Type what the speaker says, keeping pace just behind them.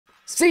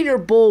Senior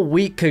Bowl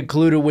week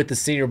concluded with the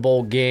Senior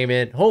Bowl game,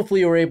 and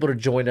hopefully you were able to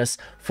join us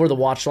for the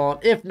watch along.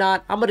 If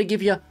not, I'm going to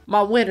give you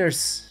my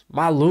winners,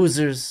 my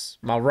losers,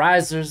 my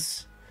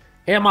risers,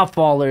 and my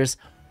fallers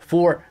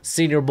for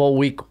Senior Bowl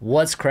week.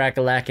 What's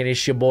crack-a-lackin'?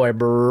 It's your boy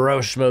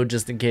Broshmo,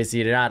 just in case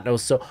you did not know.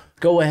 So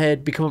go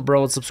ahead, become a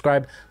bro and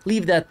subscribe.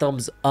 Leave that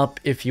thumbs up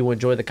if you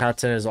enjoy the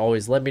content. As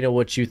always, let me know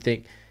what you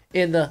think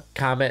in the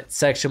comment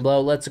section below.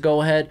 Let's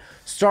go ahead,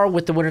 start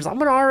with the winners. I'm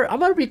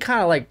gonna be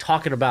kind of like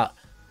talking about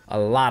a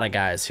lot of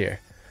guys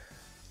here,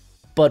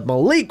 but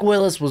Malik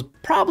Willis was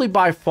probably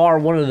by far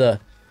one of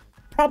the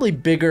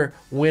bigger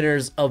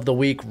winners of the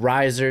week,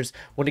 risers.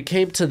 When it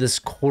came to this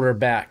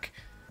quarterback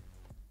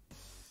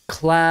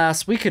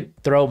class, we could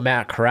throw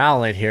Matt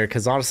Corral in here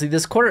because honestly, the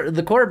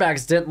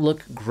quarterbacks didn't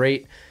look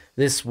great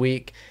this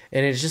week,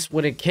 and it's just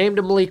when it came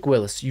to Malik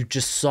Willis, you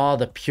just saw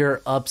the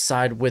pure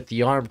upside with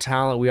the arm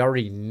talent. We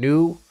already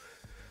knew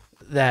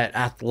that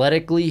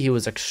athletically he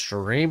was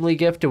extremely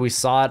gifted. We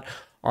saw it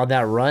on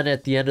that run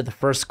at the end of the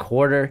first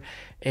quarter,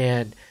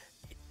 and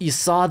you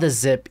saw the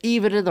zip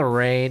even in the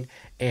rain,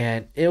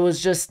 and it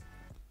was just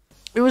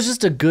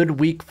a good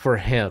week for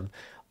him.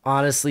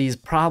 Honestly, he's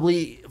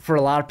probably, for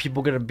a lot of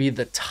people, going to be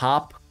the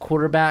top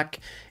quarterback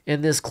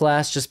in this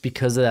class just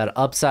because of that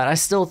upside. I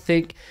still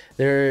think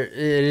it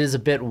is a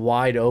bit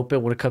wide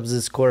open when it comes to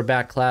this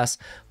quarterback class,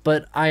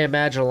 but I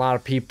imagine a lot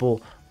of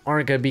people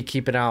aren't going to be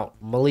keeping out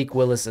Malik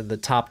Willis in the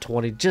top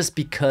 20 just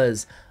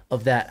because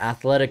of that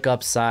athletic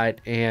upside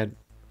and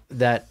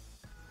that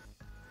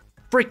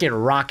freaking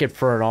rocket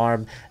for an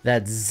arm,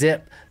 that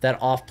zip, that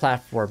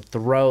off-platform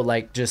throw.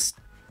 Like, just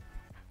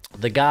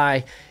the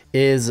guy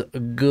is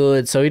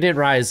good. So he didn't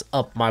rise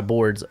up my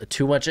boards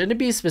too much. And to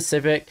be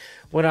specific,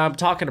 when I'm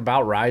talking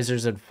about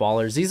risers and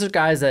fallers, these are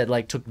guys that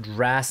like took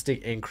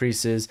drastic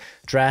increases,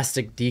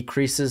 drastic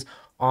decreases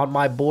on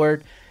my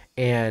board.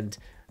 And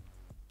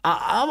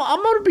I'm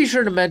going to be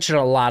sure to mention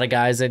a lot of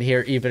guys in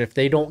here, even if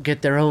they don't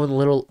get their own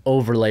little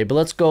overlay. But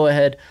let's go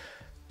ahead,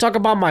 talk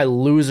about my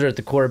loser at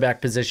the quarterback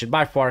position.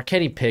 By far,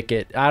 Kenny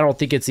Pickett. I don't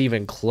think it's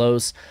even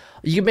close.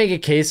 You can make a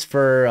case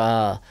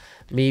for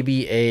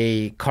maybe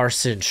a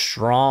Carson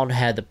Strong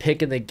had the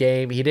pick in the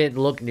game. He didn't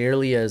look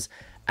nearly as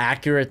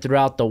accurate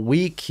throughout the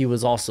week. He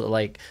was also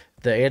like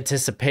the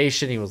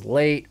anticipation. He was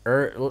late,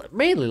 or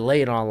mainly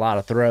late on a lot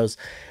of throws.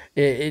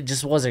 It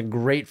just wasn't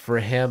great for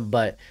him.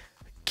 But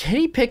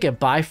Kenny Pickett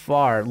by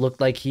far looked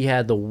like he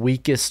had the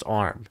weakest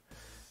arm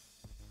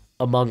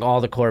among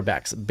all the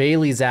quarterbacks,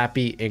 Bailey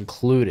Zappi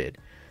included.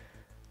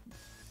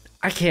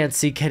 I can't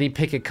see Kenny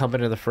Pickett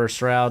coming in the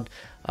first round.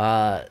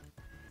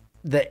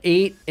 The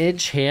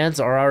 8-inch hands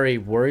are already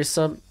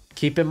worrisome.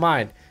 Keep in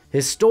mind,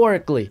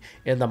 historically,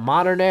 in the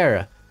modern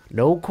era,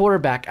 no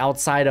quarterback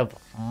outside of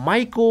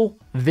Michael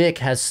Vick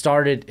has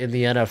started in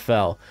the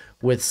NFL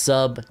with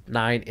sub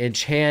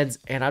 9-inch hands,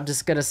 and I'm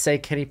just going to say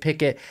Kenny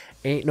Pickett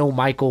ain't no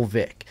Michael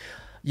Vick.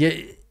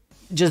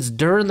 Just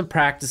during the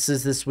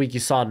practices this week, you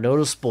saw a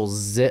noticeable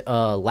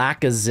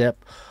lack of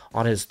zip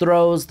on his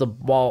throws. The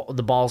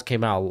balls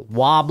came out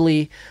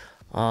wobbly.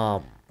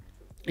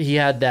 He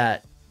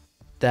had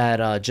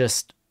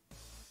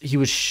he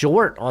was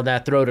short on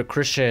that throw to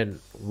Christian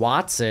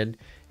Watson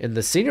in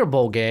the Senior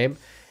Bowl game,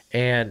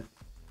 and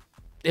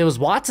it was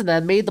Watson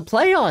that made the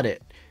play on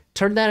it.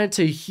 Turned that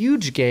into a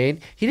huge gain.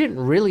 He didn't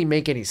really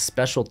make any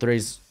special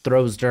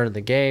throws during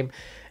the game.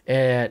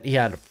 And he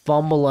had a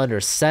fumble under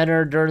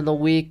center during the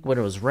week when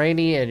it was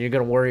rainy, and you're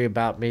going to worry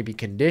about maybe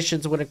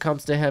conditions when it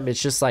comes to him.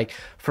 It's just like,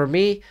 for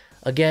me,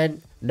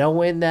 again,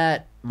 knowing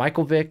that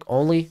Michael Vick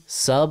only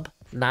sub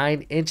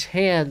 9-inch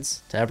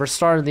hands to ever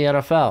start in the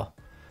NFL,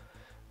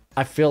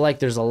 I feel like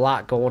there's a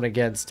lot going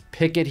against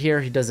Pickett here.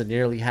 He doesn't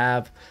nearly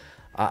have,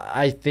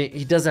 I think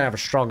he doesn't have a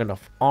strong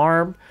enough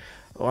arm.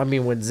 I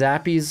mean, when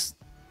Zappi's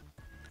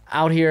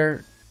out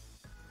here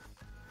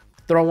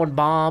throwing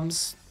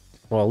bombs,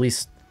 well, at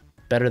least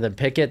better than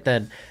Pickett,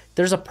 then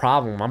there's a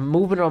problem. I'm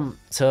moving them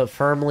to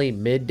firmly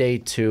midday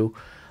 2.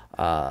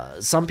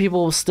 Some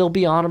people will still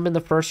be on him in the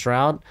first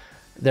round.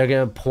 They're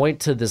going to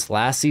point to this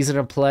last season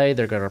of play.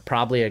 They're going to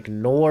probably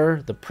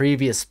ignore the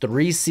previous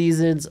 3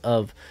 seasons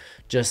of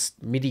just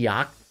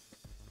mediocre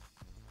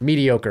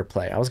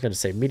play. I was going to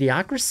say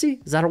mediocrity.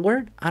 Is that a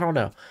word? I don't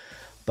know.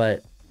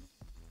 But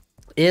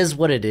is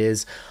what it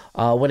is.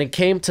 When it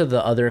came to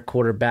the other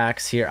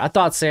quarterbacks here, I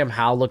thought Sam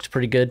Howell looked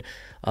pretty good.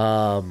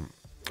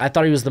 I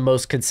thought he was the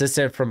most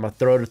consistent from a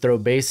throw-to-throw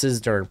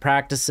basis during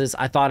practices.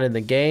 I thought in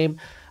the game,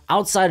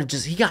 outside of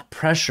just, he got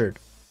pressured.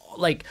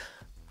 Like,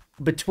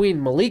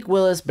 between Malik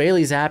Willis,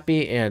 Bailey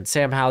Zappi, and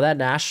Sam Howell, that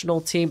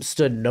national team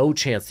stood no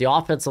chance. The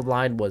offensive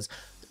line was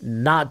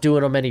not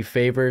doing them any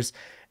favors,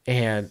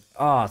 and,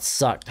 oh, it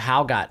sucked.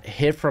 Howell got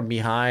hit from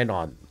behind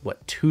on,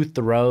 2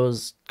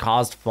 throws,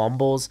 caused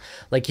fumbles.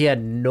 Like, he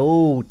had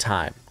no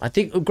time. I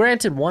think,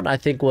 granted, one, I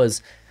think,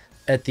 was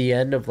at the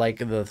end of, like,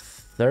 the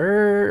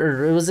third,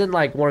 or it was in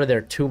like one of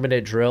their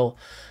 2-minute drill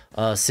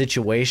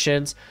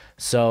situations.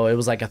 So it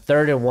was like a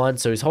 3rd and 1.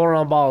 So he's holding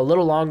on the ball a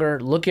little longer,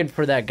 looking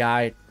for that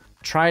guy,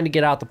 trying to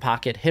get out the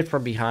pocket, hit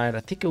from behind. I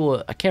think it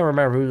was, I can't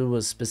remember who it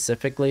was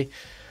specifically,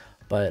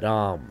 But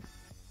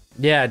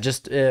yeah,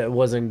 just it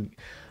wasn't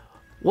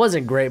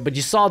great. But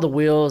you saw the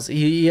wheels.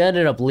 He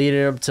ended up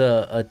leading him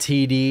to a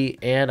TD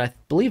and I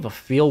believe a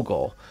field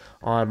goal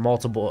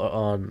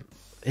on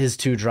his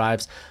 2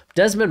 drives.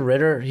 Desmond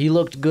Ridder, he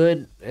looked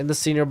good in the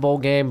Senior Bowl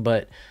game,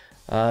 but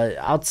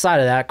outside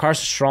of that,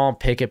 Carson Strong,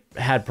 Pickett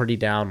had pretty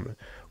down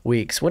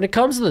weeks. When it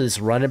comes to this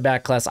running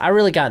back class, I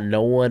really got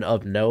no one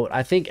of note.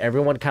 I think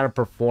everyone kind of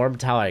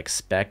performed how I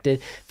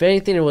expected. If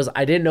anything, it was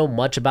I didn't know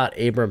much about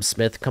Abram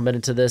Smith coming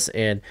into this,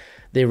 and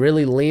they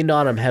really leaned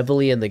on him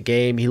heavily in the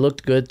game. He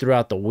looked good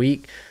throughout the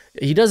week.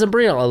 He doesn't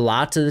bring a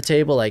lot to the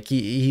table. Like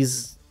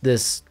he's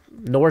this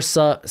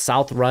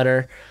north-south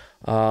runner.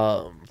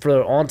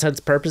 For all intents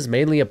and purposes,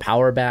 mainly a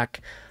power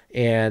back,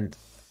 and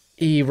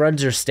he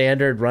runs your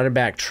standard running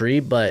back tree,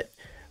 but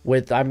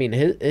with, I mean,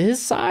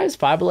 his size,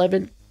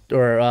 5'11",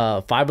 or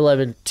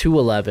 5'11",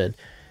 211,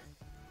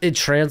 it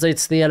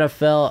translates to the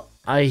NFL.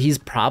 He's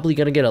probably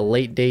going to get a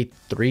late day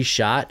 3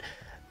 shot,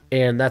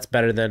 and that's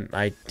better than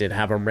I did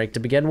have him ranked to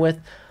begin with.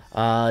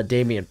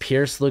 Damian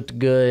Pierce looked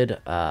good.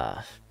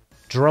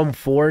 Jerome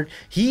Ford,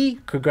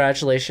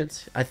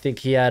 congratulations. I think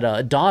he had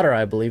a daughter,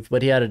 I believe,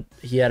 but he had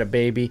a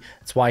baby.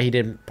 That's why he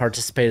didn't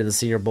participate in the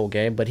Senior Bowl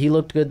game, but he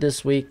looked good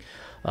this week.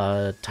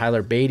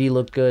 Tyler Beatty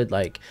looked good.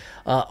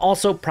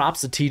 Also props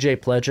to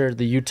TJ Pledger,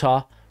 the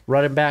Utah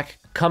running back,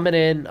 coming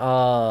in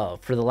for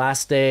the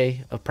last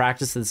day of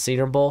practice of the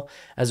Senior Bowl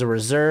as a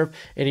reserve,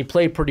 and he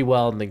played pretty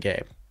well in the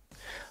game.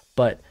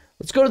 But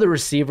let's go to the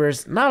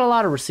receivers. Not a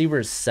lot of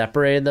receivers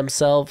separated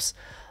themselves.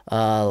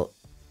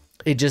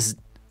 It just,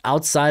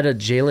 outside of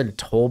Jalen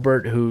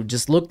Tolbert, who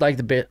just looked like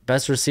the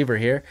best receiver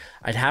here,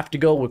 I'd have to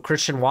go with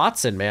Christian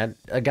Watson, man.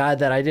 A guy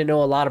that I didn't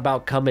know a lot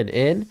about coming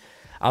in,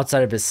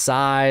 outside of his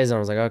size. And I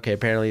was like, okay,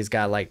 apparently he's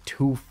got like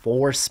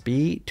 2.4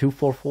 speed,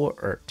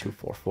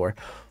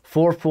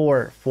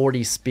 4.4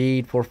 40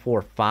 speed,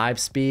 4.45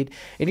 speed.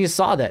 And you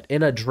saw that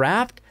in a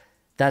draft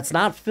that's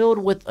not filled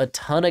with a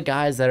ton of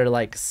guys that are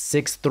like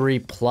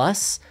 6'3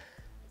 plus.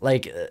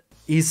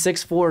 He's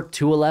 6'4",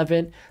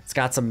 211. It's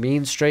got some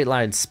mean straight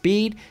line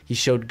speed. He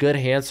showed good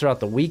hands throughout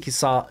the week. You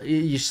saw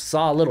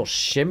a little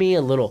shimmy,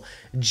 a little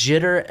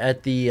jitter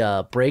at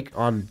the break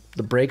on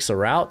the breaks or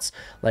routes.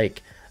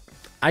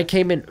 I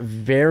came in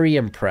very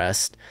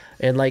impressed.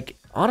 And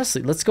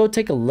honestly, let's go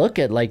take a look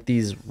at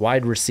these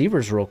wide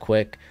receivers real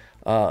quick.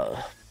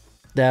 That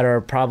are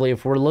probably,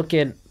 if we're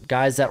looking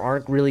guys that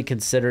aren't really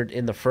considered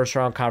in the first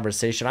round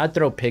conversation, I'd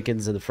throw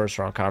Pickens in the first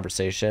round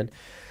conversation.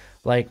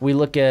 We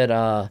look at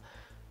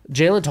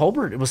Jalen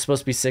Tolbert. It was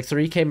supposed to be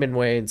 6'3". He came in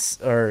weighing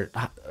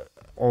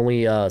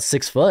only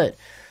 6 foot,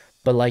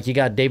 but you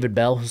got David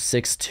Bell, who's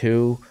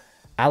 6'2".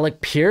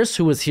 Alec Pierce,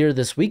 who was here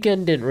this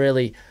weekend, didn't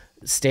really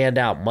stand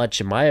out much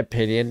in my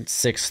opinion.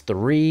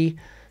 6'3".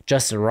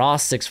 Justin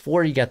Ross,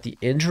 6'4". You got the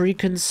injury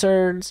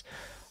concerns.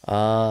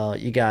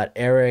 You got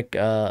Eric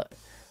Izu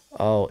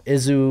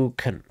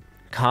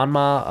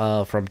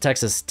Kanma from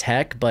Texas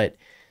Tech, but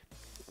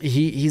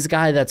he's a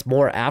guy that's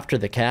more after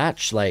the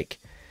catch.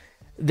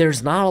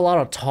 There's not a lot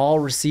of tall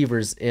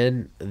receivers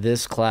in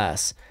this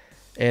class.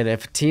 And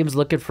if a team's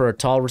looking for a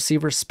tall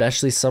receiver,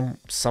 especially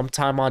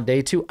sometime on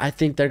day 2, I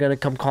think they're going to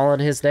come calling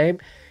his name.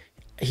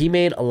 He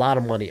made a lot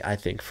of money, I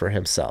think, for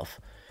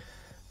himself.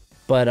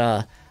 But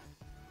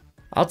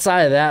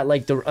outside of that,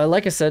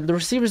 like I said, the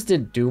receivers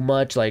didn't do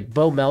much.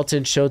 Bo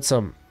Melton showed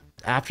some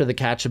after the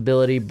catch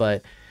ability,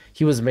 but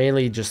he was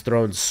mainly just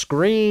throwing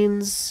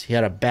screens. He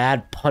had a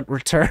bad punt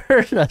return.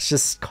 Let's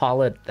just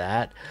call it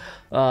that.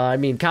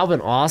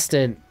 Calvin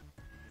Austin,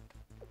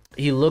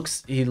 he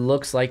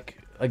looks like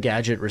a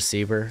gadget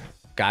receiver,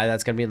 guy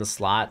that's going to be in the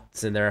slot.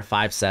 It's in there at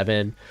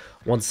 5'7",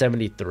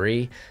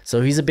 173.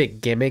 So he's a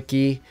bit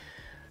gimmicky.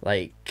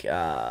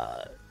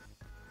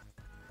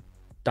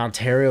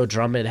 Dontario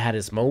Drummond had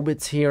his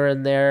moments here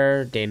and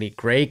there. Danny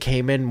Gray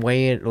came in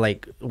weighing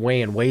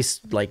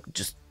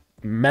just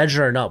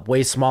measuring up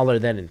way smaller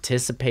than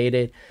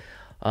anticipated.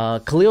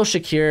 Khalil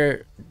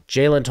Shakir,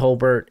 Jalen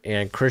Tolbert,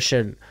 and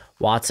Christian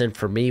Watson,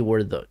 for me,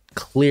 were the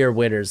clear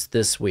winners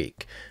this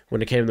week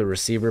when it came to the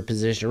receiver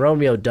position.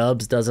 Romeo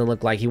Doubs doesn't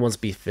look like he wants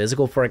to be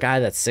physical for a guy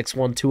that's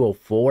 6'1",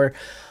 204.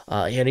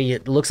 And he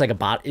looks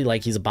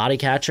like he's a body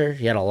catcher.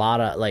 He had a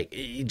lot of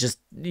you just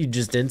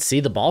didn't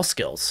see the ball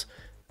skills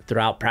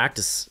throughout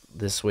practice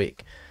this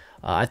week.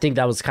 I think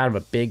that was kind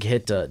of a big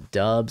hit to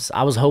Dubs.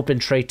 I was hoping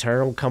Trey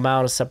Turner would come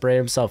out and separate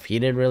himself. He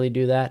didn't really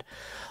do that.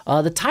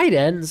 The tight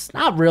ends,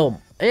 not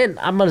real. And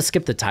I'm going to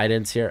skip the tight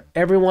ends here.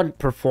 Everyone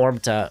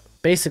performed to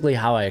basically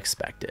how I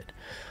expected.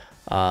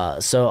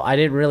 So I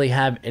didn't really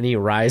have any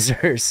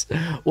risers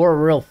or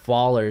real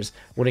fallers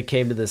when it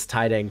came to this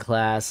tight end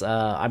class.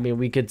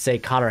 We could say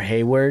Connor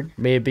Hayward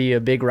may be a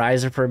big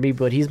riser for me,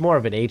 but he's more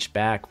of an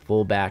H-back,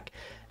 fullback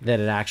than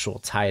an actual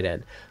tight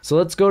end. So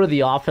let's go to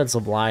the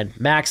offensive line.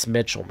 Max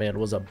Mitchell, man,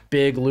 was a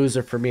big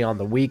loser for me on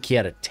the week. He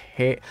had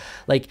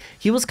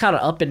he was kind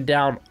of up and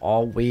down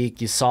all week.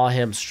 You saw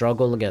him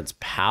struggle against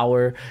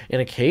power and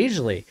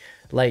occasionally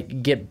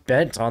get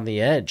bent on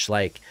the edge.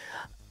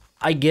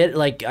 I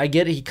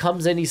get he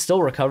comes in, he's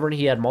still recovering.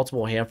 He had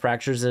multiple hand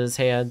fractures in his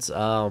hands.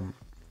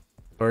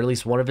 or at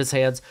least one of his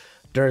hands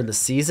during the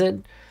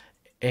season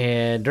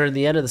and during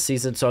the end of the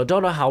season. So I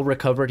don't know how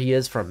recovered he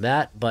is from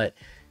that, but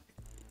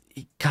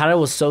he kind of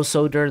was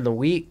so during the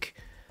week.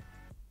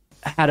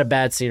 Had a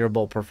bad Senior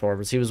Bowl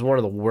performance. He was one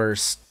of the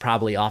worst,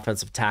 probably,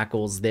 offensive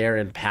tackles there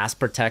in pass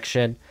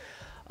protection.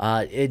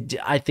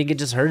 I think it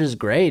just hurt his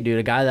grade, dude.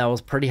 A guy that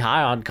was pretty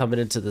high on coming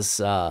into this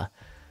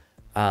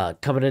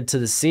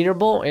Senior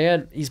Bowl,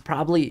 and he's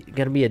probably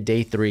gonna be a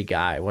day 3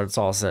 guy when it's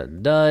all said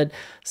and done.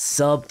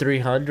 Sub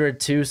 300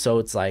 too, so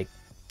it's like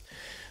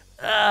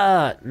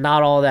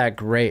not all that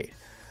great.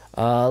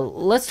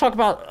 Let's talk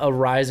about a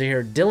riser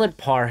here, Dylan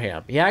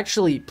Parham. He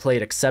actually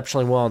played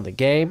exceptionally well in the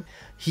game.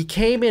 He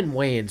came in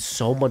weighing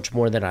so much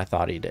more than I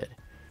thought he did.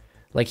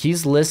 Like,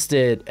 he's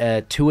listed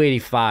at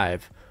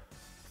 285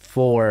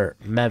 for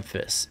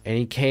Memphis, and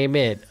he came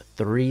in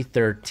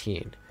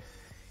 313.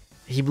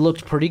 He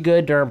looked pretty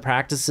good during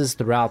practices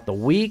throughout the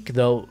week,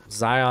 though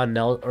Zion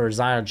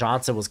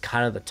Johnson was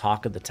kind of the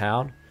talk of the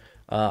town.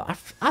 I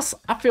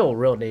feel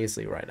real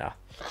nasally right now.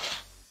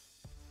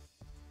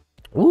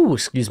 Ooh,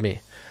 excuse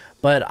me.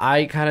 But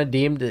I kind of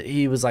deemed that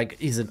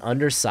he's an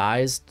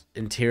undersized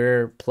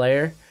interior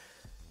player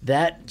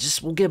that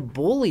just will get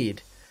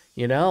bullied,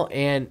 you know?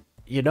 And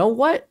you know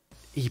what?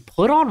 He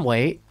put on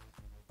weight.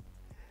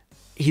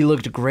 He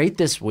looked great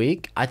this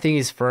week. I think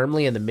he's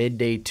firmly in the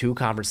mid-day 2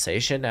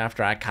 conversation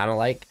after I kind of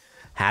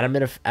had him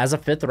as a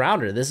 5th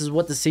rounder. This is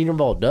what the Senior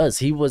Bowl does.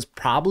 He was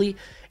probably,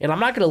 and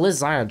I'm not going to list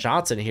Zion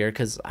Johnson here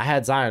because I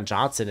had Zion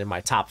Johnson in my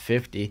top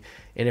 50.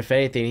 And if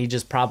anything, he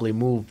just probably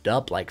moved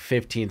up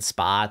 15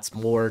 spots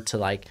more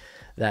to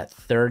that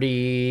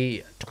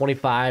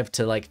 25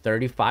 to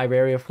 35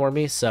 area for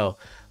me. So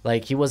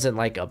he wasn't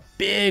a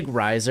big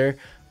riser,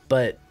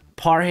 but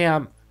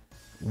Parham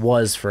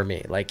was for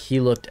me. He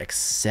looked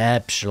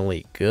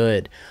exceptionally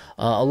good,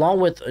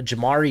 along with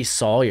Jamari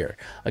Sawyer,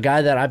 a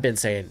guy that I've been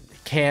saying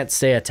can't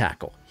stay a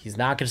tackle. He's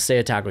not going to stay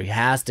a tackle. He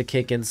has to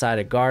kick inside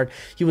a guard.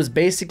 He was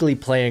basically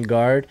playing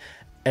guard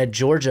at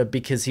Georgia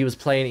because he was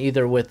playing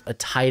either with a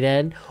tight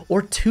end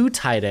or 2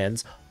 tight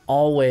ends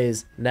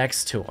always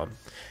next to him,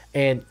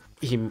 and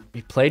he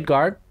played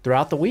guard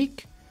throughout the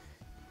week.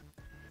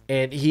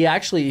 And he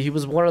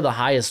was one of the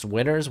highest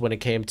winners when it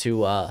came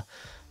to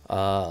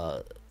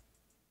per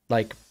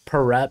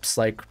reps,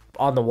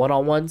 on the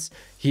one-on-ones.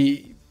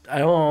 I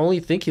don't only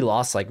think he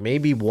lost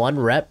maybe 1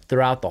 rep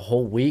throughout the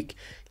whole week.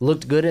 He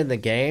looked good in the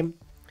game.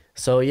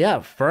 So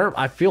yeah,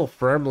 I feel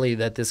firmly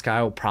that this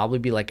guy will probably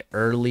be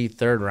early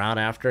 3rd round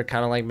after,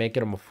 kind of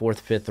making him a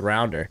 4th, 5th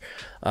rounder.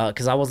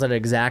 Because I wasn't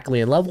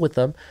exactly in love with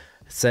him.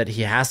 Said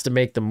he has to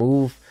make the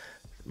move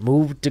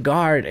to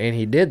guard, and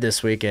he did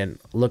this week and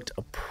looked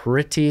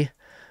pretty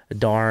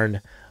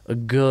darn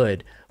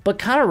good. But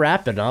kind of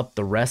wrapping up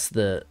the rest of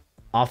the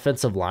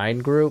offensive line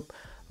group,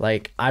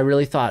 I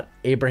really thought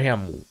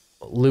Abraham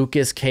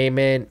Lucas came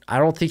in. I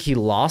don't think he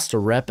lost a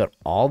rep at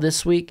all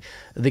this week.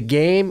 The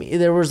game,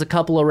 there was a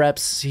couple of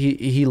reps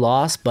he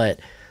lost, but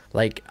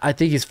I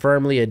think he's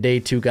firmly a day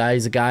 2 guy.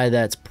 He's a guy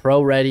that's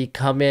pro ready,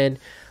 come in,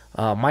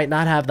 might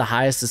not have the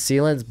highest of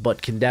ceilings,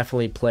 but can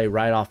definitely play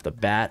right off the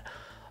bat.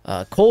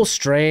 Cole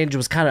Strange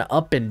was kind of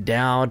up and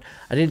down.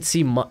 I didn't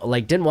see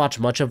didn't watch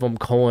much of him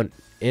going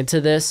into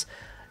this,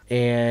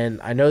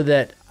 and I know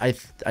that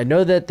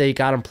they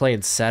got him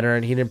playing center,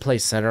 and he didn't play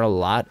center a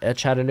lot at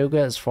Chattanooga,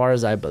 as far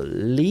as I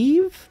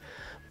believe,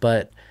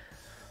 but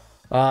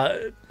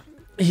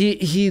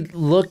he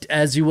looked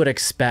as you would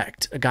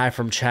expect a guy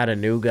from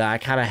Chattanooga. I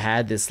kind of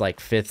had this 5th,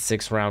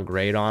 6th round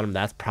grade on him.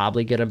 That's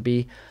probably gonna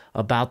be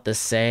about the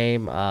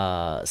same.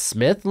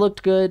 Smith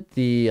looked good,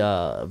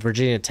 the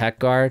Virginia Tech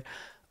guard.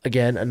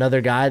 Again,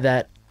 another guy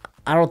that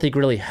I don't think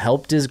really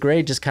helped his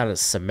grade, just kind of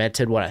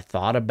cemented what I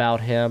thought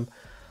about him.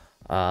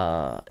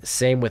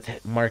 Same with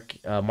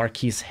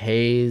Marquise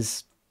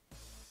Hayes,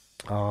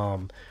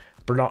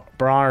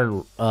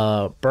 Bernhard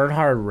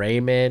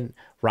Ryman,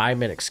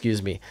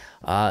 excuse me.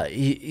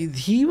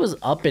 He was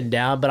up and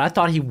down, but I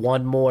thought he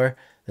won more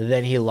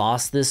than he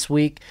lost this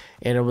week,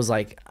 and it was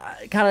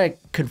kind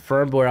of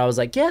confirmed where I was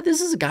yeah,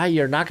 this is a guy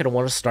you're not going to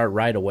want to start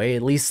right away,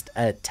 at least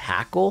at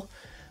tackle,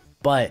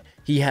 but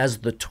he has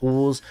the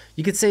tools.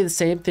 You could say the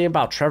same thing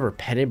about Trevor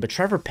Penning, but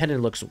Trevor Penning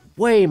looks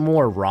way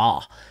more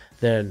raw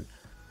than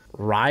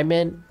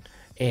Ryman,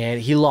 and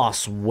he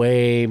lost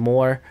way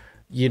more.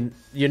 You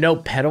know,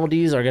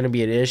 penalties are going to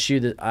be an issue.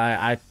 That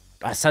I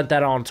sent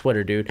that on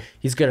Twitter, dude.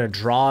 He's going to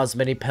draw as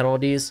many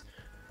penalties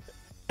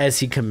as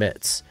he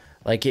commits.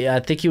 I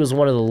think he was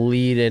one of the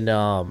leading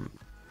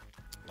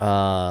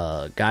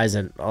guys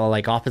in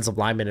offensive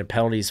linemen and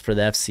penalties for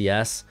the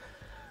FCS.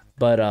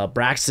 But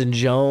Braxton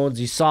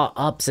Jones, you saw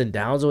ups and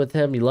downs with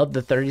him. You love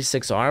the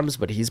 36 arms,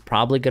 but he's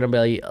probably going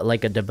to be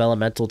a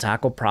developmental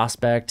tackle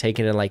prospect,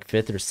 taken in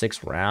 5th or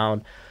 6th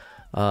round.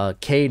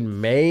 Cade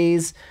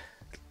Mays,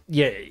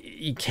 yeah,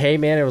 he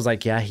came in and was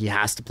yeah, he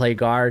has to play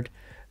guard.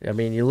 I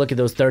mean, you look at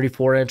those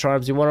 34-inch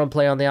arms, you want him to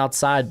play on the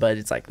outside, but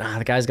it's nah,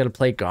 the guy's going to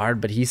play guard,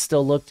 but he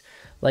still looked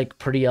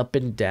pretty up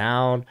and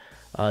down.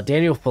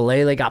 Daniel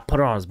Falele got put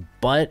on his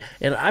butt,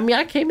 and I mean,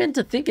 I came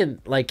into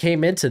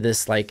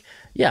this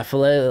Yeah,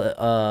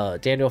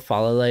 Daniel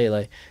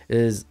Falele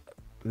is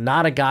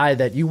not a guy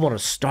that you want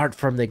to start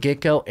from the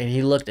get go, and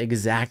he looked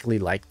exactly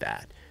like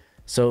that.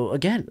 So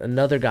again,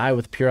 another guy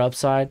with pure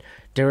upside.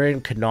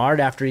 Darian Kennard,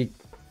 after he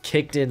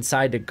kicked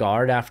inside to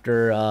guard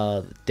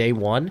after day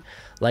one,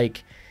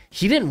 like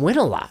he didn't win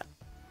a lot.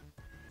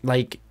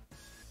 Like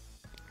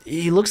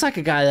he looks like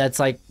a guy that's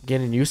like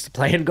getting used to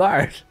playing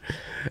guard,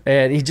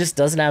 and he just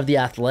doesn't have the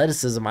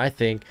athleticism, I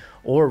think,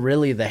 or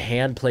really the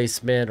hand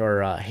placement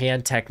or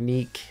hand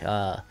technique,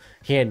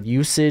 hand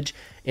usage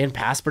in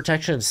pass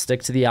protection and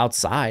stick to the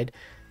outside.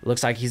 It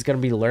looks like he's going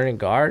to be learning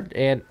guard,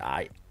 and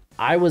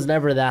I was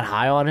never that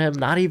high on him,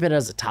 not even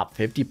as a top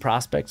 50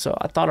 prospect, so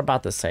I thought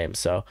about the same.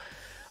 So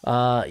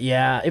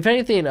yeah, if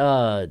anything,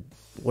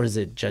 what is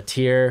it,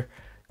 Jatir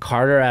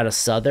Carter out of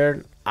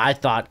Southern, I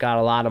thought got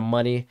a lot of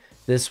money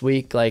this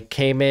week. Like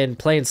came in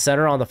playing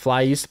center on the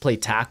fly. He used to play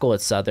tackle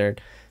at Southern,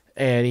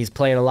 and he's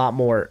playing a lot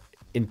more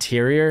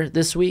interior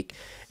this week.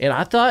 And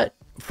I thought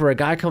for a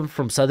guy coming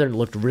from Southern,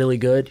 looked really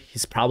good.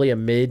 He's probably a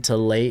mid to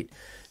late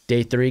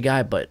day 3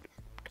 guy, but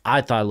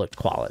I thought it looked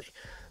quality.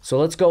 So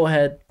let's go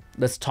ahead.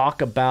 Let's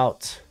talk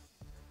about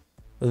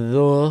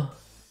the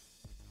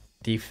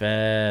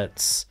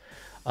defense.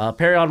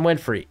 Perion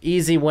Winfrey,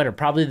 easy winner,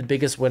 probably the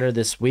biggest winner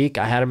this week.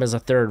 I had him as a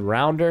 3rd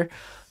rounder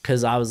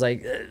because I was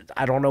like,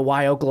 I don't know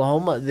why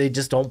Oklahoma, they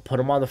just don't put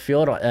him on the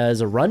field as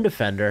a run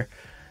defender.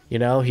 You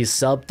know, he's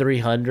sub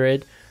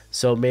 300,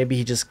 so maybe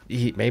he's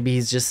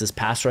just this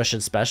pass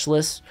rushing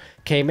specialist.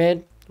 Came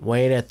in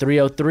weighing at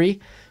 303.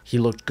 He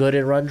looked good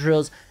in run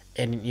drills,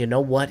 and you know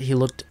what? He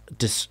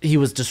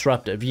was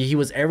disruptive. He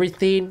was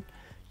everything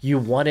you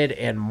wanted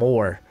and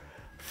more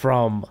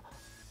from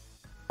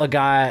a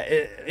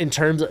guy in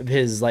terms of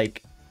his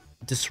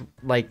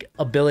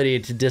ability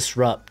to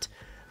disrupt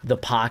the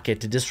pocket,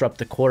 to disrupt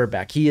the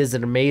quarterback. He is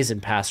an amazing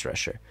pass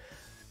rusher.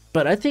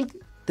 But I think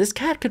this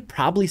cat could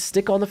probably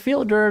stick on the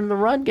field during the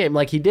run game.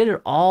 Like he did it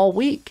all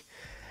week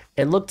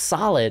and looked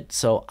solid.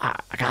 So I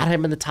got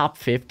him in the top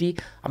 50.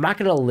 I'm not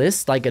going to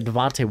list like a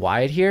Devontae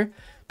Wyatt here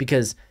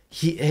because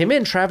him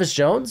and Travis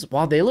Jones,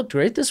 while they looked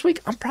great this week,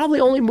 I'm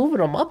probably only moving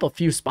them up a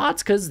few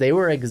spots because they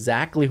were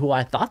exactly who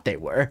I thought they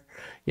were.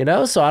 You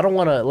know, so I don't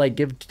want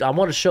to I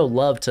want to show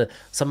love to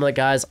some of the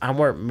guys I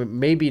weren't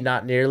maybe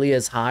not nearly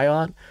as high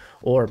on,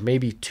 or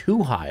maybe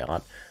too high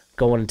on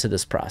going into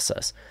this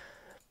process.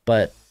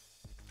 But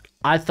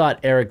I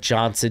thought Eric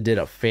Johnson did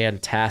a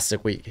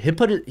fantastic week.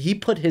 He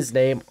put his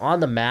name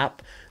on the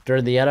map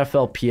during the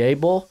NFLPA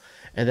Bowl,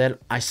 and then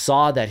I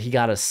saw that he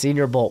got a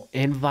Senior Bowl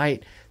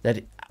invite.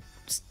 That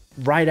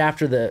right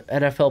after the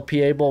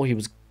NFLPA Bowl, he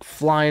was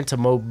flying to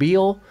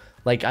Mobile.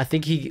 Like I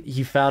think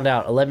he found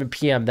out 11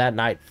 p.m. that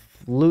night,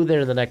 flew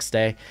there the next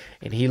day,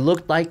 and he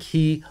looked like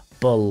he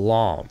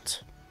belonged.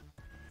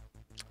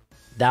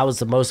 That was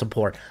the most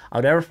important.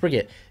 I'll never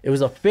forget. It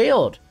was a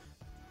failed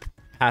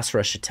pass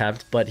rush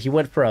attempt, but he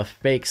went for a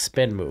fake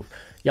spin move.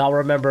 Y'all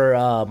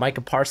remember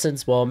Micah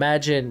Parsons? Well,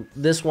 imagine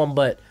this one,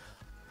 but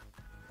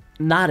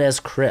not as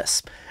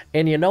crisp.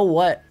 And you know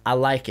what? I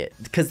like it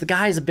because the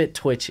guy's a bit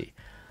twitchy.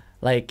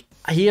 Like,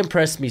 he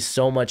impressed me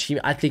so much.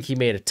 I think he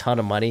made a ton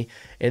of money.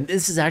 And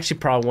this is actually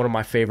probably one of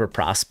my favorite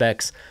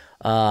prospects.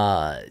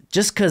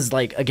 Just because,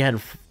 like, again,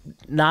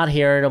 not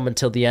hearing him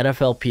until the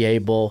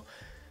NFLPA Bowl,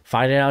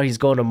 finding out he's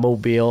going to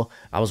Mobile.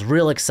 I was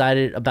real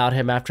excited about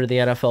him after the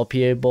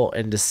NFLPA Bowl,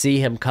 and to see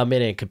him come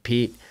in and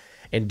compete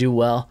and do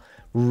well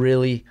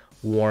really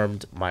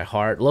warmed my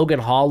heart. Logan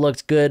Hall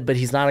looked good, but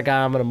he's not a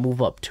guy I'm going to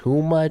move up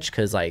too much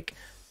because, like,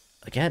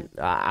 again,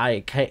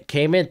 I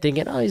came in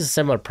thinking, oh, he's a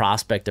similar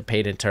prospect to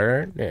Peyton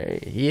Turner.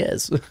 He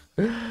is.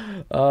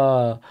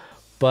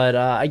 But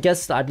I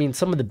guess, I mean,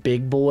 some of the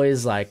big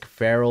boys like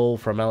Farrell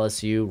from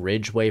LSU,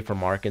 Ridgeway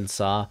from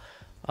Arkansas,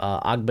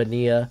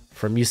 Agbania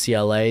from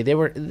UCLA, they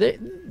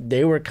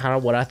were kind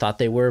of what I thought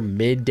they were,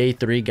 mid-day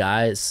 3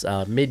 guys,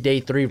 mid-day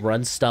 3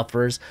 run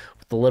stuffers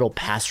with a little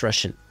pass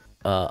rushing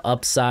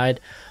upside,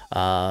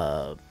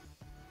 all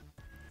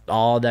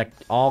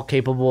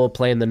capable of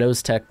playing the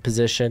nose tech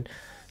position.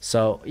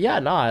 So yeah,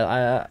 no,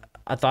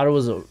 I thought it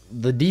was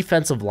the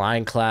defensive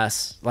line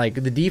class, like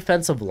the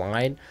defensive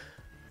line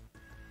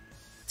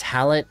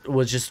talent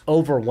was just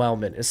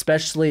overwhelming,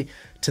 especially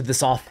to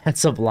this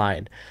offensive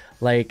line.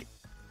 Like,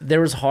 there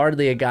was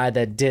hardly a guy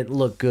that didn't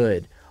look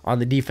good on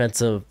the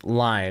defensive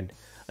line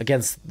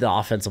against the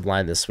offensive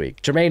line this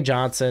week. Jermaine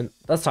Johnson,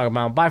 let's talk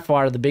about him. By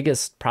far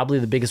probably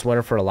the biggest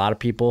winner for a lot of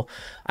people.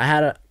 I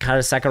had a kind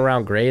of 2nd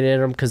round grade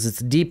in him because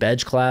it's a deep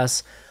edge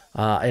class.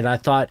 And I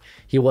thought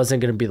he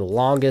wasn't going to be the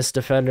longest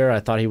defender. I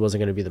thought he wasn't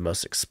going to be the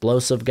most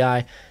explosive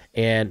guy.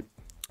 And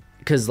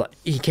because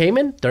he came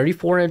in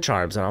 34-inch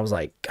arms, and I was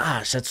like,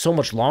 gosh, that's so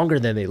much longer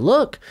than they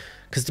look.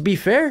 Because to be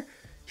fair,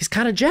 he's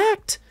kind of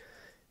jacked.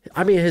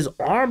 I mean, his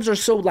arms are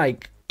so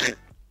like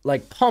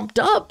pumped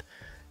up.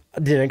 I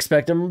didn't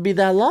expect him to be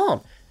that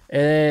long.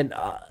 And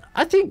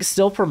I think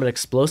still from an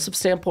explosive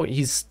standpoint,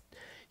 he's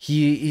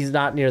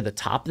not near the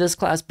top of this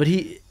class, but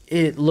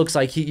it looks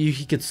like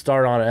he could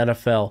start on an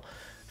NFL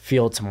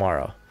field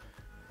tomorrow.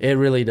 It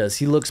really does.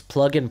 He looks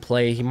plug and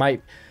play.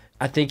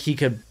 I think he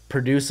could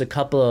produce a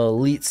couple of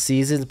elite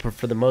seasons, but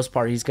for the most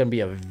part, he's going to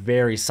be a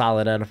very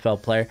solid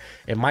NFL player.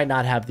 It might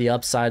not have the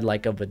upside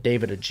like of a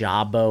David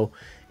Ajabo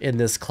in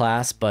this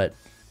class, but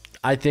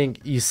I think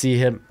you see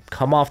him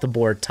come off the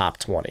board top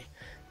 20.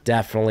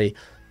 Definitely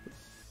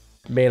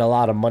made a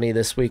lot of money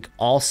this week.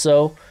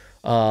 Also,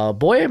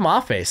 Boye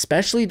Mafe,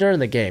 especially during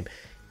the game,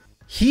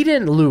 he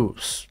didn't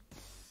lose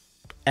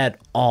at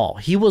all.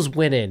 He was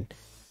winning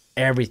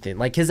everything.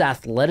 Like, his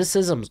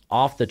athleticism's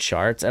off the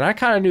charts, and I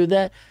kind of knew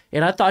that,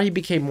 and I thought he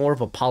became more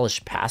of a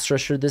polished pass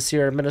rusher this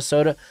year in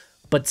Minnesota,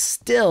 but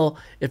still,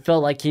 it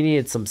felt like he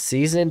needed some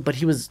season, but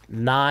he was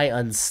nigh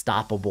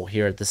unstoppable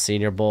here at the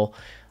Senior Bowl.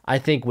 I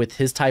think with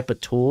his type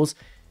of tools,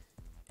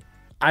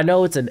 I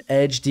know it's an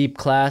edge deep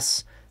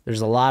class.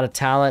 There's a lot of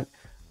talent.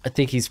 I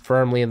think he's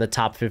firmly in the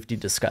top 50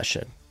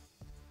 discussion.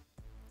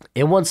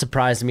 It wouldn't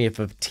surprise me if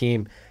a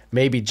team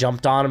maybe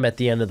jumped on him at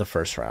the end of the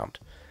first round.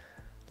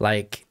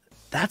 Like,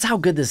 that's how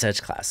good this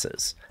edge class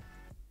is.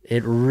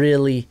 It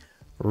really,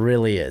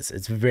 really is.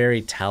 It's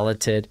very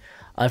talented.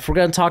 If we're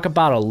going to talk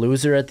about a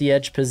loser at the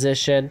edge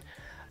position,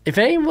 if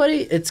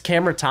anybody, it's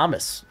Cameron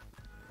Thomas.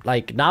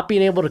 Like, not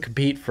being able to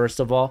compete,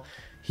 first of all.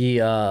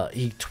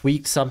 He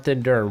tweaked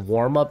something during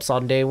warm-ups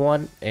on day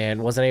one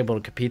and wasn't able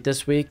to compete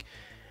this week.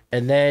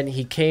 And then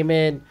he came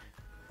in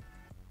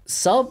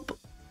sub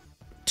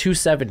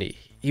 270.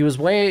 He was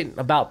weighing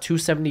about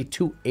 270,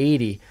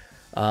 280,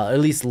 at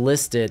least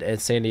listed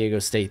at San Diego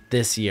State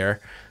this year.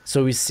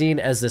 So he's seen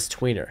as this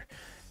tweener.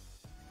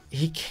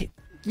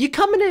 You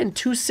coming in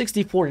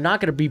 264, you're not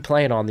going to be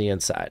playing on the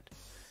inside.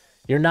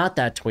 You're not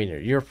that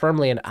tweener. You're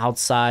firmly an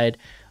outside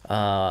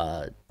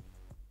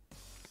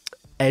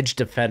edge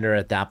defender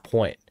at that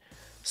point.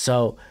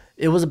 So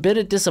it was a bit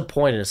of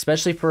disappointing,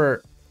 especially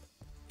for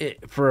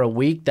a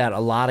week that a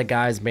lot of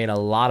guys made a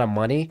lot of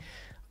money.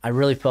 I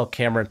really felt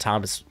Cameron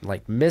Thomas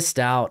like missed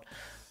out.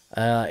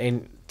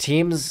 And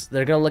teams,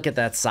 they're gonna look at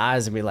that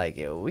size and be like,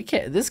 we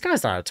can't. This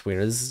guy's not a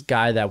tweener. This is a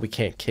guy that we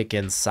can't kick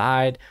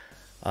inside.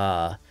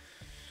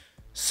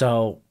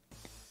 So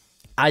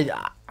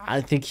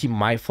I think he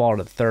might fall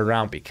to the third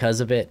round because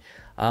of it.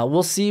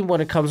 We'll see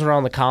when it comes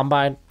around the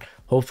combine.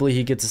 Hopefully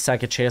he gets a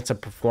second chance and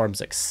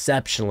performs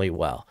exceptionally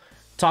well.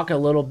 Talk a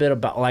little bit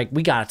about, like,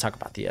 we got to talk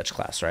about the edge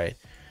class, right?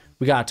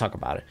 We got to talk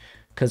about it.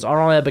 Because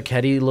Arnold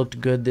Ebiketie looked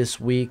good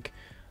this week.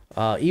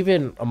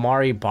 Even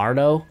Amari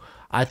Barno,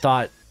 I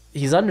thought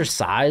he's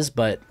undersized,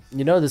 but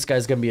you know this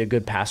guy's going to be a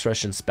good pass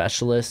rushing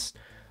specialist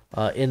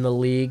in the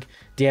league.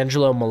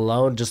 D'Angelo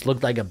Malone just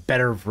looked like a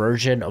better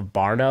version of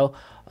Barno.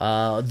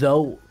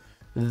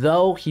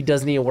 Though he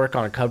does need to work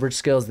on coverage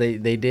skills, they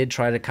did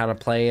try to kind of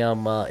play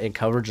him in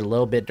coverage a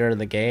little bit during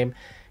the game,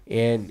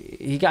 and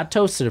he got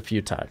toasted a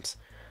few times.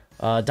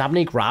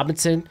 Dominique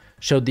Robinson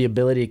showed the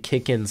ability to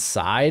kick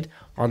inside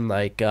on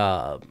like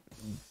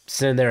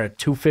sitting there at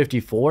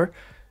 254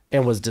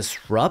 and was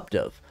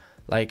disruptive.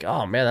 Like,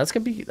 oh man, that's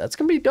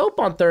gonna be dope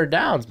on third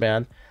downs,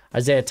 man.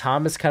 Isaiah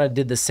Thomas kind of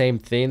did the same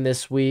thing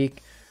this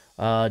week.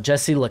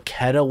 Jesse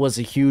Laquetta was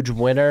a huge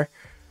winner.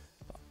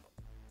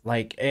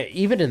 Like,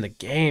 even in the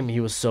game, he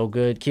was so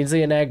good.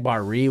 Kingsley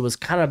Enagbare was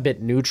kind of a bit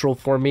neutral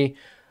for me.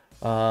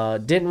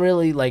 Didn't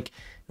really, like,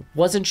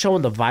 wasn't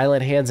showing the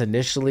violent hands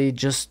initially.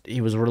 Just, he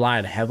was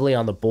relying heavily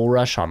on the bull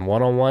rush on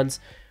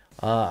one-on-ones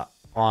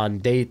on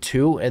day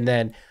 2. And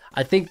then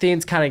I think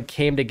things kind of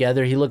came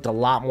together. He looked a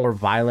lot more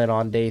violent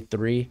on day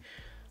 3.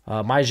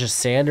 Myjah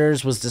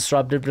Sanders was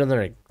disruptive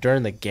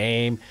during the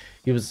game.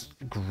 He was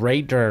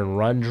great during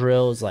run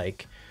drills.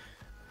 Like,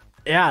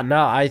 yeah,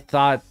 no, I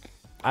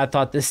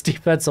thought this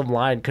defensive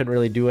line couldn't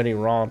really do any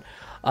wrong.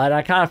 And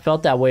I kind of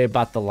felt that way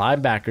about the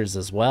linebackers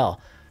as well.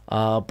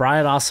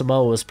 Brian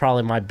Asamoah was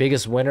probably my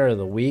biggest winner of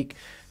the week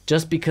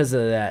just because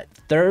of that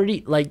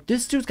 30. Like,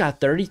 this dude's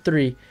got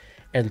 33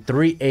 and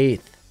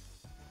 3/8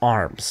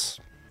 arms.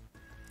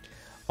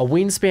 A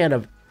wingspan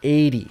of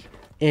 80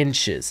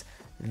 inches.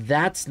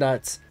 That's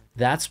nuts.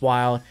 That's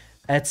wild.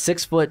 At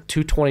 6 foot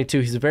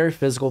 222, he's a very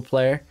physical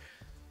player.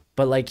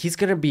 But, like, he's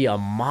going to be a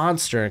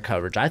monster in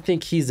coverage. I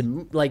think he's,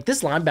 like,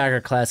 this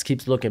linebacker class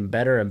keeps looking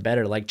better and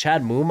better. Like,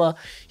 Chad Muma,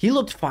 he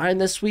looked fine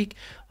this week.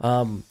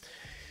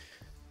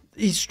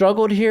 He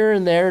struggled here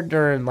and there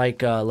during,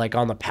 like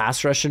on the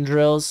pass rushing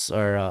drills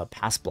or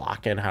pass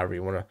blocking, however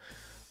you want to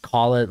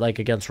call it, like,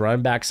 against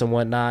running backs and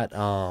whatnot.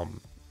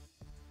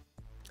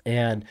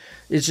 And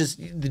it's just,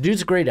 the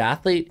dude's a great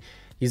athlete.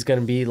 He's going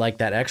to be, like,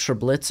 that extra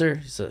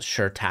blitzer. He's a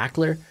sure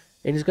tackler.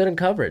 And he's good in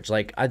coverage.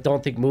 Like, I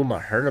don't think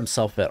Muma hurt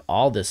himself at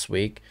all this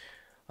week.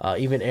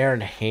 Even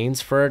Aaron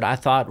Hainsford, I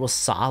thought, was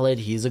solid.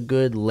 He's a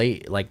good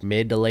late, like,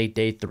 mid to late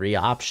day 3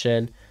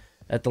 option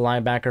at the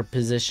linebacker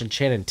position.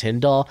 Channing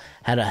Tindall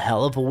had a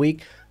hell of a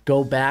week.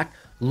 Go back,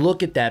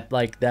 look at that,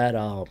 like,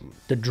 the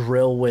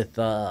drill with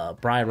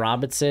Brian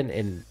Robinson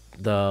in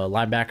the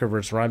linebacker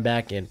versus run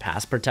back in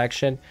pass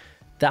protection.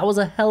 That was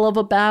a hell of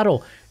a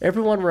battle.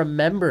 Everyone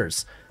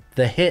remembers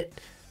the hit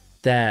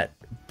that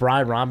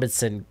Brian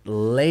Robinson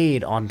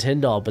laid on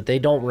Tindall, but they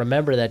don't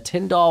remember that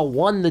Tindall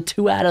won the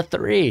 2 out of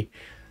 3.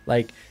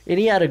 Like, and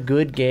he had a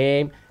good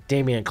game.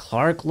 Damian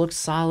Clark looked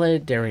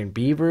solid. Darian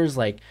Beavers,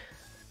 like,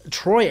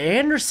 Troy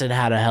Anderson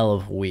had a hell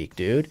of a week,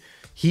 dude.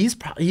 He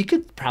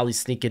could probably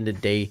sneak into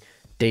day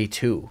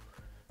 2.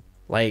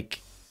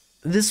 Like,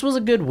 this was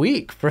a good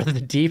week for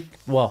the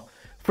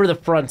for the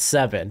front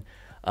 7.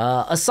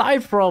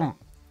 Aside from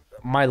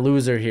my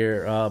loser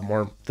here,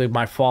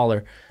 my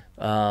faller,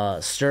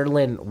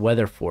 Sterling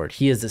Weatherford.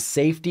 He is a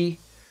safety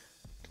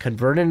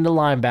converted into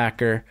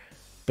linebacker,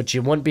 but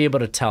you wouldn't be able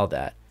to tell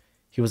that.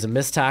 He was a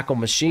missed tackle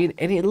machine,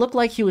 and it looked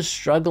like he was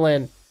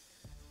struggling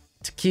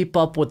to keep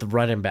up with the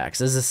running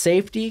backs. As a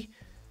safety,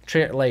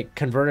 like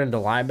converted into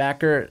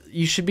linebacker,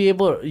 you should be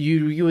able.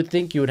 You would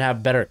think you would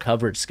have better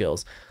coverage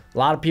skills. A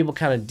lot of people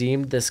kind of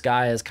deemed this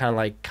guy as kind of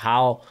like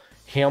Kyle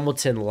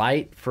Hamilton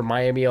light for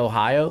Miami,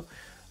 Ohio,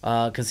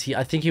 because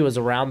I think he was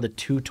around the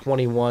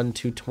 221,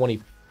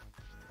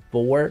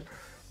 224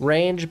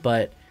 range,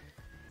 but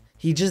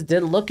he just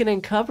didn't look it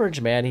in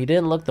coverage, man. He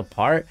didn't look the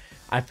part.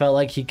 I felt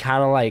like he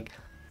kind of like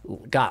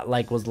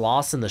was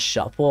lost in the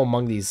shuffle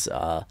among these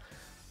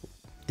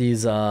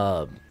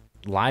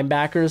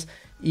linebackers.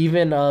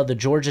 Even the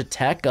Georgia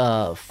Tech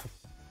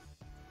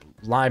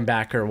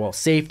linebacker,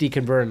 safety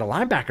converted to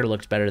linebacker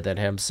looked better than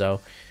him.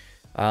 So,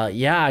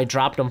 yeah, I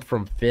dropped him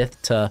from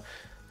 5th to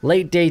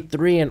late day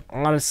 3, and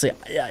honestly,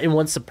 it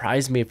wouldn't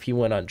surprise me if he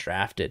went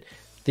undrafted.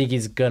 I think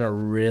he's gonna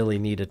really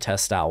need to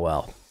test out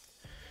well.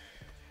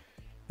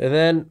 And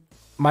then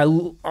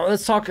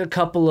let's talk a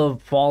couple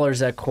of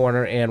fallers at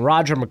corner. And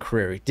Roger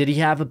McCreary, did he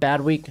have a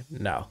bad week?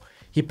 No.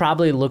 He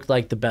probably looked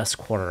like the best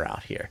corner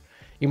out here.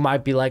 You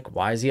might be like,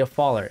 why is he a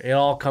faller? It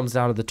all comes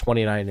down to the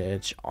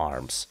 29-inch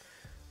arms.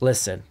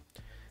 Listen,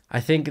 I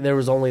think there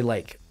was only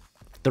like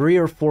 3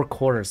 or 4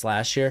 corners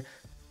last year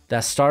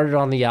that started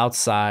on the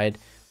outside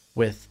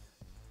with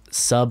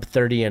sub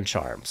 30-inch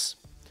arms.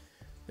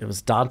 It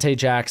was Dante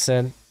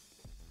Jackson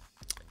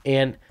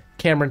and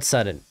Cameron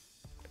Sutton.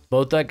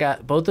 Both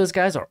those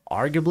guys are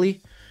arguably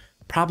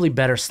probably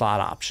better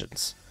slot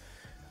options.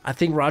 I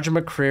think Roger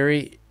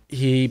McCreary,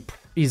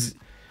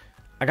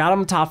 I got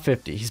him top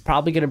 50. He's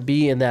probably going to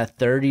be in that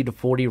 30 to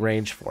 40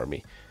 range for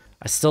me.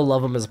 I still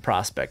love him as a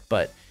prospect,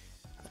 but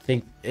I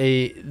think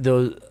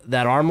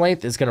that arm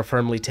length is going to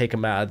firmly take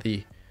him out of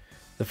the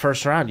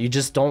first round. You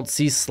just don't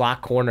see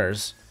slot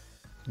corners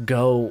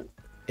go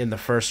in the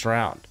first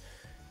round.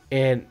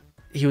 And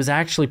he was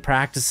actually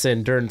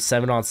practicing during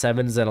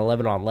 7-on-7s and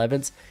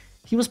 11-on-11s.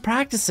 He was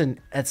practicing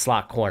at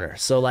slot corner.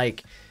 So,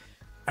 like,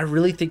 I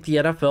really think the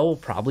NFL will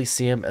probably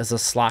see him as a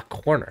slot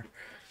corner.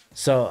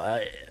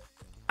 So,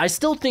 I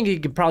still think he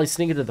could probably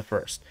sneak into the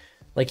first.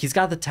 Like, he's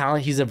got the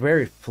talent. He's a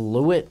very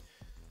fluid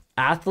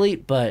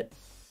athlete, but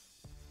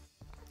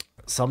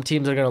some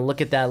teams are going to look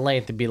at that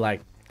length and be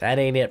like, that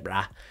ain't it,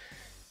 brah.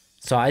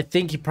 So, I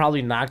think he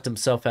probably knocked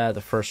himself out of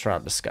the first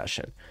round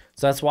discussion.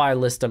 So, that's why I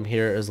list him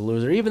here as a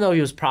loser, even though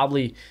he was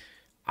probably,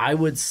 I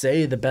would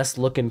say, the best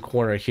looking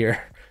corner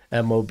here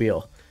at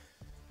Mobile.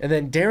 And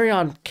then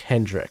Darion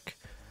Kendrick.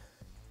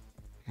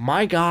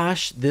 My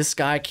gosh, this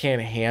guy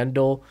can't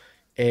handle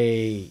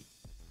a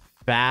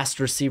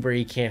fast receiver.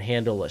 He can't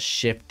handle a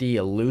shifty,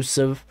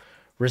 elusive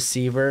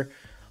receiver.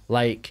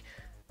 Like,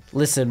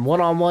 listen,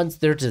 one-on-ones,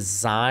 they're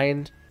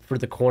designed for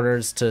the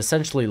corners to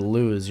essentially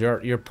lose.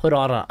 You're put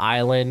on an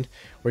island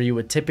where you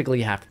would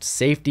typically have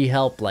safety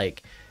help.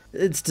 Like,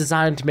 it's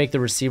designed to make the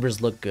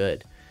receivers look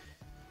good.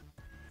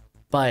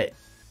 But,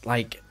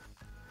 like,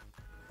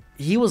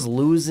 he was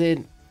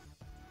losing,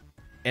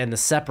 and the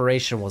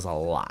separation was a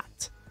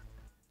lot.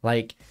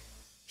 Like,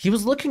 he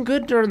was looking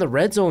good during the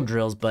red zone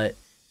drills, but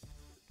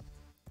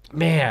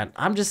man,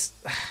 I'm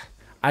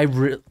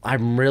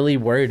really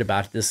worried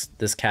about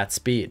this cat's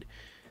speed.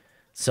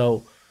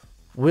 So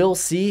we'll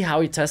see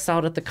how he tests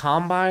out at the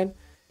combine.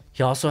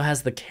 He also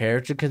has the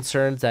character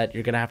concerns that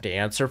you're gonna have to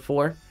answer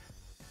for.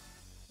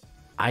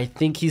 I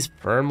think he's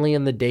firmly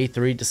in the day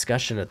 3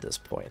 discussion at this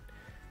point.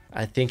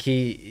 I think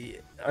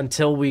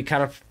until we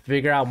kind of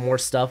figure out more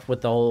stuff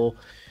with the whole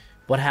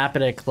what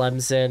happened at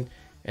Clemson,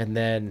 and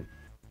then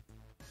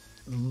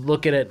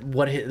look at it,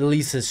 at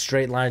least his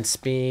straight line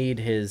speed,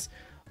 his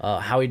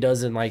how he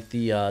does in like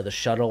the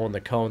shuttle and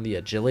the cone, the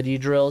agility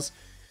drills.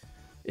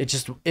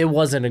 It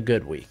wasn't a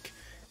good week.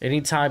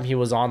 Anytime he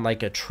was on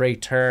like a Trey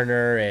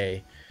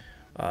Turner,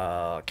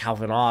 a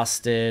Calvin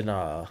Austin,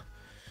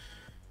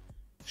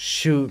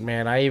 shoot,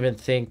 man, I even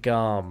think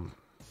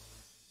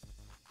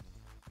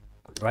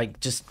like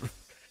just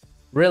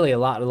really a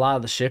lot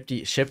of the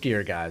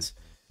shiftier guys,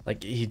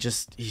 like he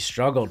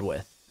struggled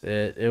with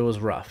it. It was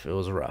rough.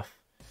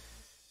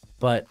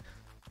 But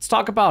let's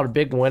talk about a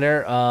big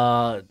winner.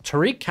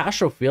 Tariq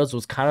Castro-Fields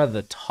was kind of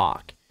the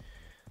talk.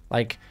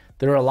 Like,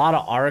 there were a lot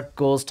of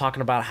articles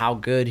talking about how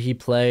good he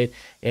played,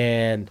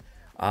 and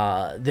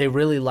they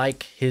really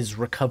like his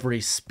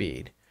recovery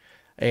speed.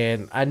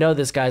 And I know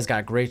this guy's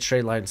got great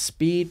straight line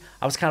speed.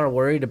 I was kind of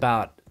worried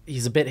about,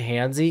 he's a bit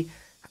handsy.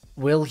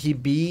 Will he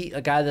be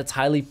a guy that's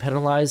highly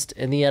penalized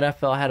in the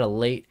NFL? I had a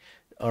late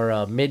or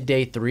a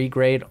midday 3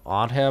 grade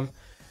on him,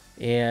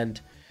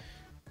 and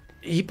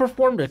he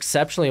performed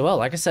exceptionally well.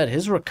 Like I said,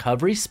 his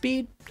recovery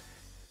speed,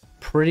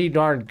 pretty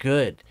darn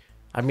good.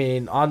 I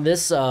mean, on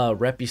this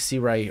rep you see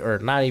right, or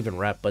not even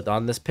rep, but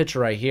on this picture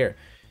right here,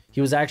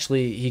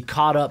 he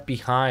caught up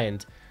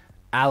behind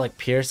Alec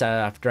Pierce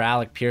after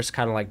Alec Pierce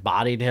kind of like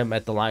bodied him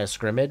at the line of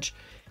scrimmage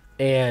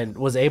and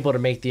was able to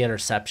make the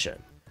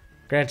interception.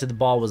 Granted, the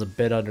ball was a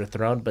bit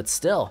underthrown, but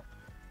still,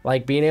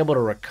 like being able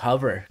to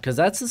recover, because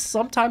that's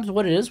sometimes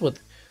what it is with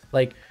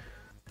like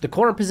the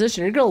corner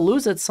position. You're gonna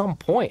lose at some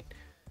point,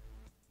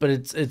 but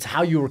it's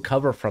how you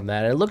recover from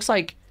that. It looks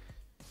like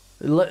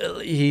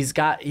he's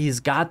got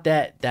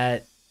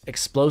that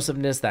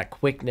explosiveness, that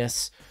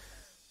quickness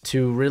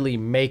to really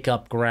make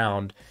up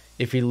ground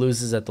if he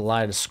loses at the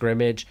line of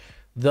scrimmage.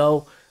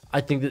 Though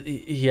I think that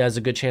he has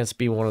a good chance to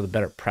be one of the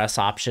better press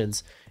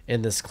options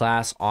in this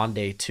class on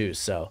day 2.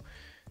 So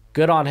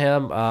good on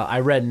him.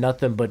 I read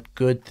nothing but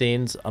good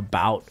things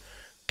about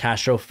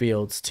Castro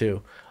Fields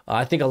too.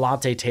 I think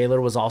Alontae Taylor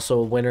was also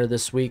a winner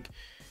this week.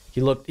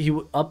 He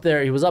was up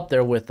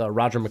there with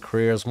Roger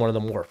McCreary as one of the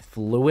more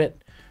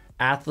fluid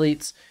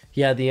athletes.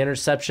 He had the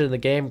interception in the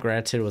game.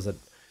 Granted,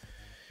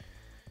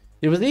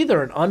 it was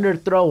either an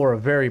underthrow or a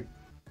very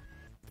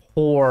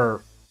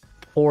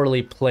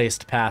poorly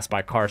placed pass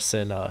by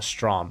Carson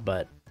Strong.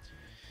 But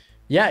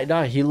yeah,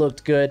 no, he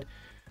looked good.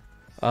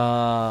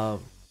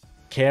 Cameron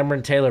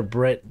Taylor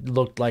Britt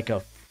looked like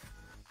a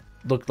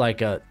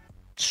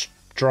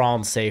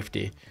strong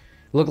safety.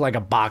 Looked like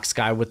a box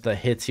guy with the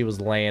hits he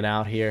was laying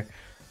out here.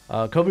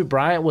 Kobe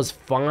Bryant was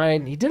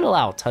fine. He did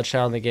allow a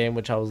touchdown in the game,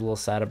 which I was a little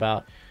sad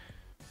about.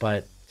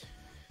 But,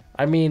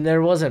 I mean,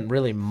 there wasn't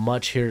really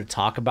much here to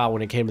talk about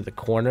when it came to the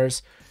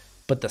corners.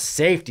 But the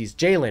safeties,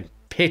 Jalen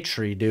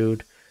Pitre,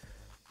 dude,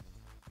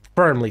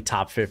 firmly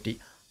top 50.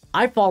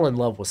 I fall in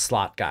love with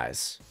slot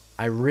guys.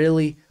 I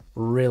really,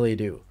 really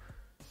do.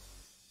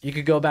 You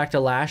could go back to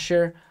last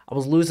year. I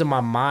was losing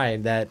my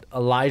mind that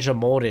Elijah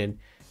Molden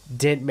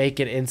didn't make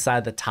it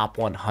inside the top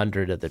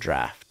 100 of the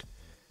draft.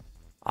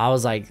 I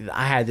was like,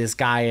 I had this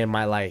guy in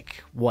my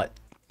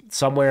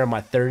somewhere in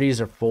my 30s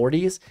or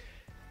 40s,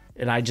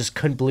 and I just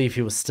couldn't believe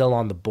he was still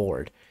on the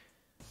board.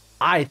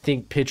 I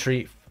think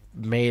Pitre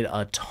made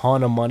a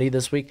ton of money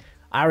this week.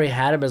 I already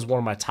had him as one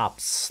of my top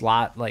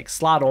slot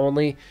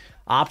only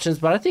options,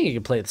 but I think he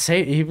could play the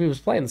safety. He was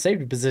playing the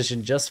safety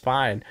position just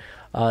fine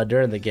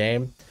during the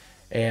game.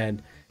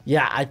 And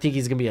yeah, I think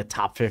he's gonna be a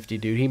top 50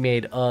 dude. He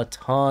made a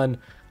ton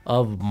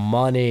of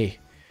money.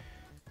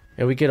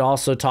 And we could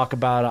also talk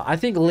about, I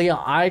think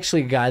Leon,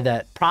 a guy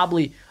that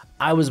probably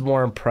I was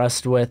more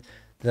impressed with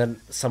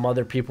than some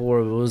other people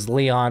were, was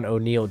Leon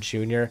O'Neal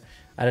Jr.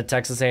 out of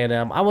Texas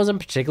A&M. I wasn't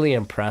particularly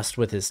impressed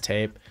with his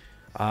tape.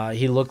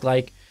 He looked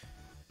like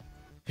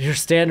your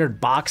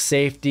standard box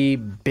safety,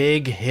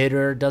 big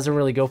hitter, doesn't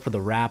really go for the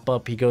wrap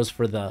up. He goes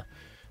for the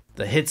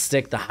hit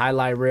stick, the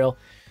highlight reel.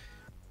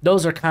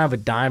 Those are kind of a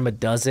dime a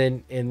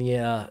dozen in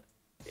the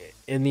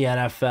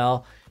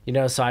NFL,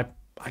 so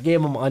I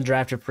gave him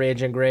undrafted free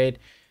agent grade.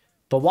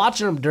 But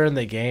watching him during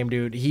the game,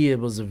 dude, he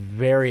was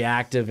very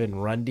active in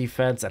run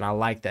defense, and I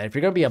like that. If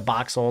you're going to be a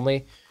box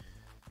only,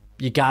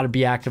 you got to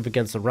be active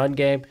against the run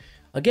game.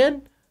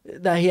 Again,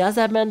 that he has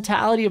that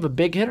mentality of a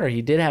big hitter.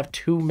 He did have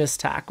 2 missed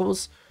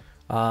tackles,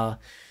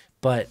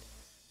 but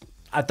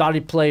I thought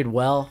he played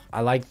well.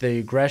 I like the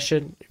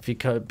aggression. If he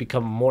could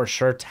become a more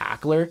sure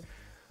tackler,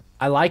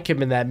 I like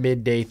him in that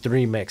midday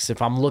 3 mix. If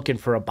I'm looking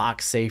for a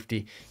box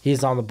safety,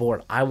 he's on the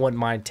board. I wouldn't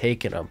mind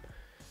taking him.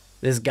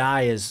 This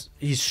guy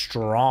he's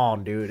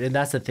strong, dude. And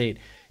that's the thing.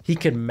 He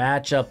can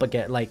match up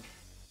again. Like,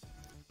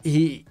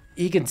 he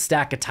can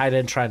stack a tight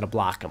end trying to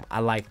block him. I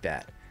like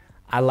that.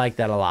 I like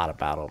that a lot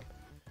about him.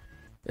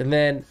 And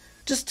then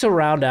just to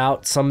round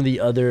out some of the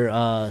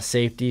other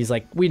safeties,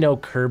 like we know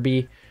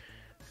Kirby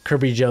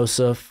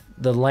Joseph.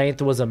 The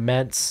length was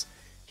immense.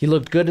 He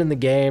looked good in the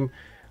game.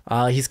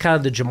 He's kind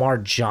of the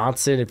Jamar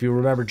Johnson, if you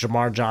remember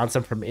Jamar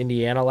Johnson from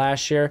Indiana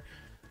last year,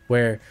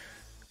 where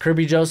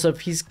Kirby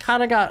Joseph, he's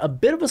kind of got a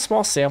bit of a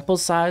small sample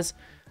size.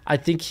 I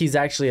think he's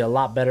actually a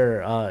lot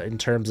better in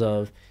terms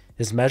of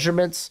his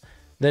measurements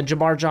than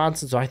Jamar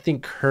Johnson. So I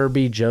think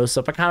Kirby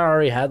Joseph, I kind of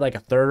already had like a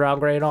 3rd round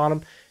grade on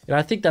him. And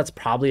I think that's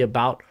probably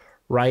about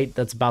right.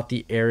 That's about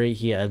the area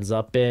he ends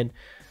up in.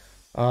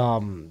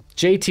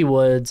 JT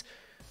Woods,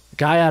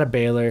 guy out of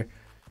Baylor.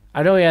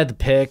 I know he had the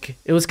pick.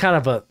 It was kind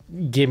of a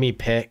gimme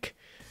pick.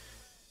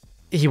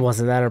 He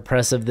wasn't that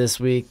impressive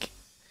this week.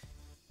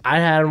 I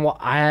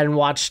hadn't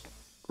watched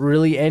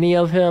really any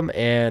of him,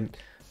 and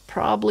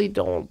probably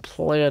don't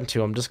plan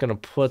to. I'm just gonna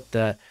put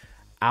that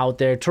out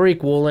there.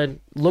 Tariq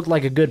Woolen looked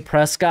like a good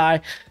press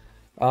guy,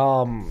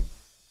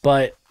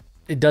 but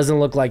it doesn't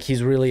look like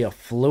he's really a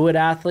fluid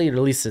athlete, or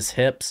at least his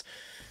hips.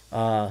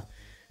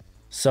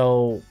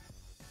 So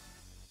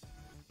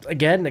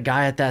again, the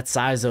guy at that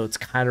size, though, it's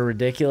kind of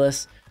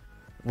ridiculous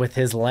with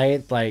his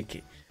length.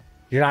 Like,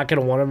 you're not going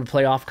to want him to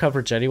play off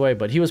coverage anyway,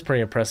 but he was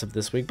pretty impressive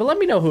this week. But let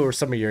me know who are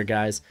some of your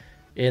guys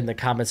in the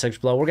comment section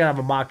below. We're going to have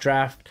a mock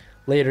draft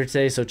later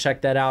today, so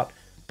check that out.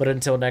 But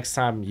until next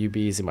time, you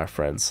be easy, my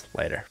friends.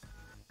 Later.